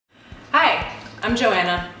I'm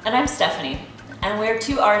Joanna. And I'm Stephanie. And we're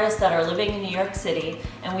two artists that are living in New York City,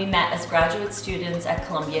 and we met as graduate students at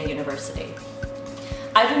Columbia University.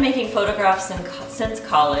 I've been making photographs since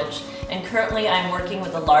college, and currently I'm working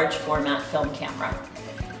with a large format film camera.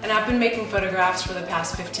 And I've been making photographs for the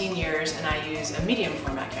past 15 years, and I use a medium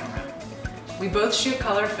format camera. We both shoot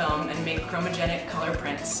color film and make chromogenic color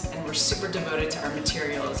prints, and we're super devoted to our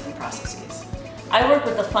materials and processes. I work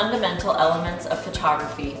with the fundamental elements of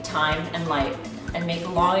photography, time and light, and make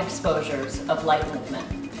long exposures of light movement.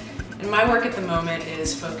 And my work at the moment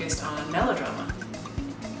is focused on melodrama.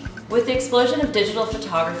 With the explosion of digital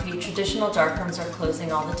photography, traditional darkrooms are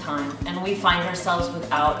closing all the time, and we find ourselves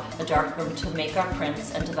without a darkroom to make our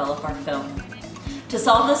prints and develop our film. To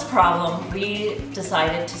solve this problem, we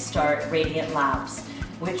decided to start Radiant Labs,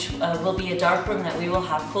 which will be a darkroom that we will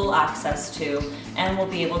have full access to and will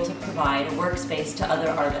be able to provide a workspace to other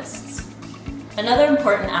artists. Another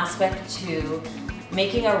important aspect to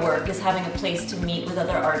making our work is having a place to meet with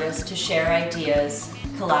other artists to share ideas,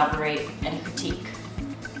 collaborate, and critique.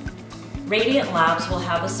 Radiant Labs will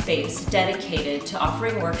have a space dedicated to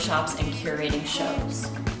offering workshops and curating shows.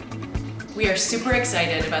 We are super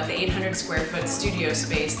excited about the 800 square foot studio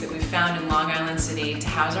space that we found in Long Island City to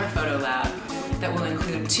house our photo lab that will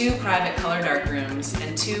include 2 private color darkrooms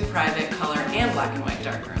and 2 private color and black and white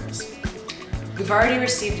darkrooms. We've already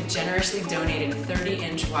received a generously donated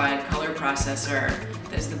 30-inch wide color processor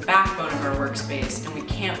that is the backbone of our workspace, and we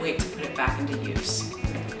can't wait to put it back into use.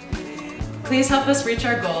 Please help us reach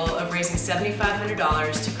our goal of raising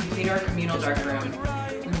 $7,500 to complete our communal darkroom.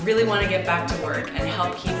 We really want to get back to work and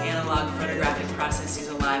help keep analog photographic processes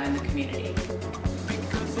alive in the community.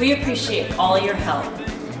 We appreciate all your help,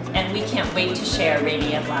 and we can't wait to share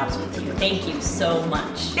Radiant Labs with you. Thank you so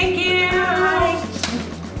much. Thank you! Bye.